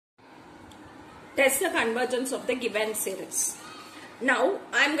test the convergence of the given series. Now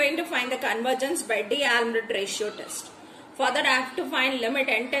I am going to find the convergence by D'Alembert ratio test. For that I have to find limit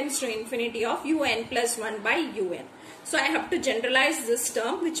n tends to infinity of un plus 1 by un. So I have to generalize this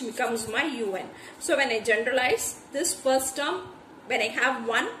term which becomes my un. So when I generalize this first term, when I have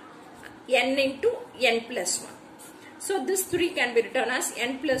 1, n into n plus 1. So this 3 can be written as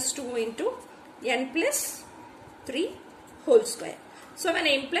n plus 2 into n plus 3 whole square. So when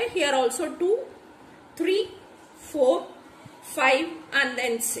I imply here also 2, 3, 4, 5 and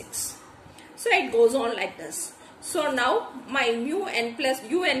then 6. So it goes on like this. So now my mu n plus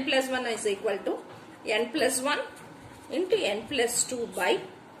un plus 1 is equal to n plus 1 into n plus 2 by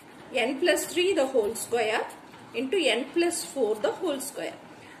n plus 3 the whole square into n plus 4 the whole square.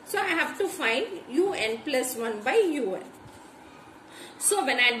 So I have to find un plus 1 by un. So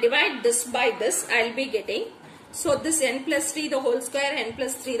when I divide this by this, I will be getting, so this n plus 3 the whole square, n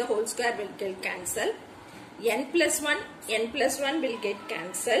plus 3 the whole square will get cancelled. N plus 1 will get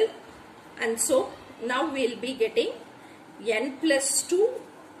cancelled. And so now we will be getting n plus 2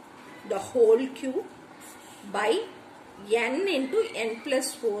 the whole cube by n into n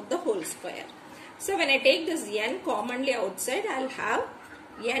plus 4 the whole square. So when I take this n commonly outside, I will have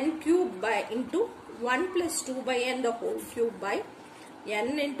n cube by into 1 plus 2 by n the whole cube by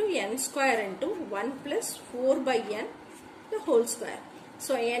n into n square into 1 plus 4 by n the whole square.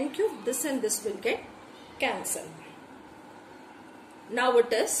 So n cube, this and this will get cancelled. Now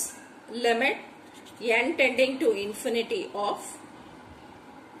it is limit n tending to infinity of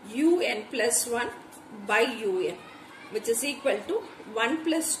un plus 1 by un, which is equal to 1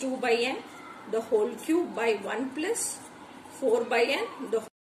 plus 2 by n the whole cube by 1 plus 4 by n the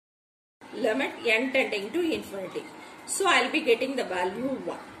limit n tending to infinity. So I will be getting the value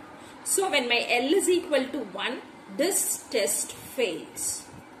 1. So when my L is equal to 1, this test fails.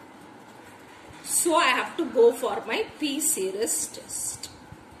 So I have to go for my P series test.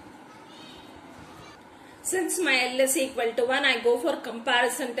 Since my L is equal to 1, I go for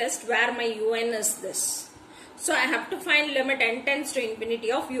comparison test where my un is this. So I have to find limit n tends to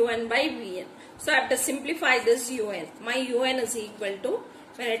infinity of un by vn. So I have to simplify this un. My un is equal to,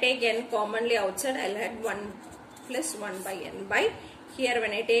 when I take n commonly outside, I will have 1 plus 1 by n by, here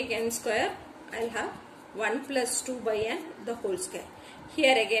when I take n square, I will have 1 plus 2 by n the whole square.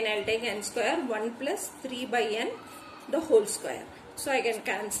 Here again I will take n square, 1 plus 3 by n the whole square. So I can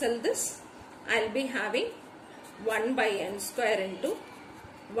cancel this. I will be having 1 by n square into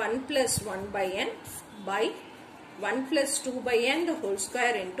 1 plus 1 by n by 1 plus 2 by n the whole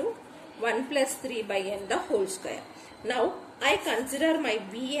square into 1 plus 3 by n the whole square. Now I consider my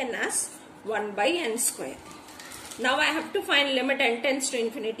Vn as 1 by n square. Now I have to find limit n tends to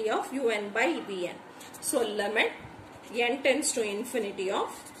infinity of un by vn. So limit n tends to infinity of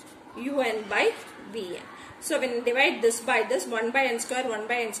un by vn. So when I divide this by this, 1 by n square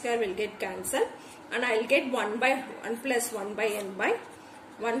will get cancelled, and I will get 1 by 1 plus 1 by n by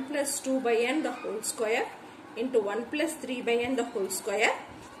 1 plus 2 by n the whole square into 1 plus 3 by n the whole square,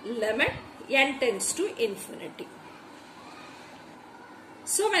 limit n tends to infinity.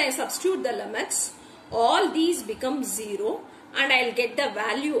 So when I substitute the limits, all these become 0 and I will get the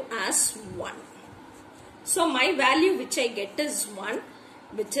value as 1. So my value which I get is 1,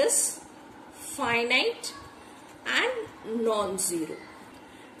 which is finite and non-zero.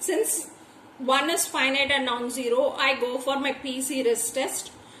 Since 1 is finite and non-zero, I go for my P series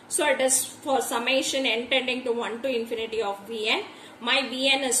test. So it is for summation n tending to 1 to infinity of Vn. My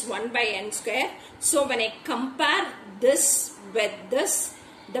Vn is 1 by n square. So when I compare this with this,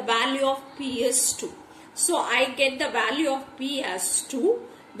 the value of P is 2. So I get the value of P as 2,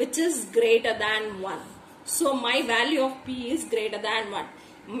 which is greater than 1. So my value of P is greater than 1.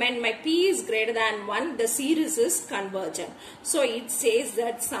 When my P is greater than 1, the series is convergent. So it says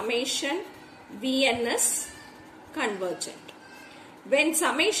that summation Vn is convergent. When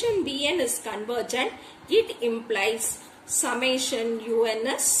summation Vn is convergent, it implies summation Un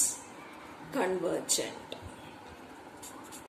is convergent.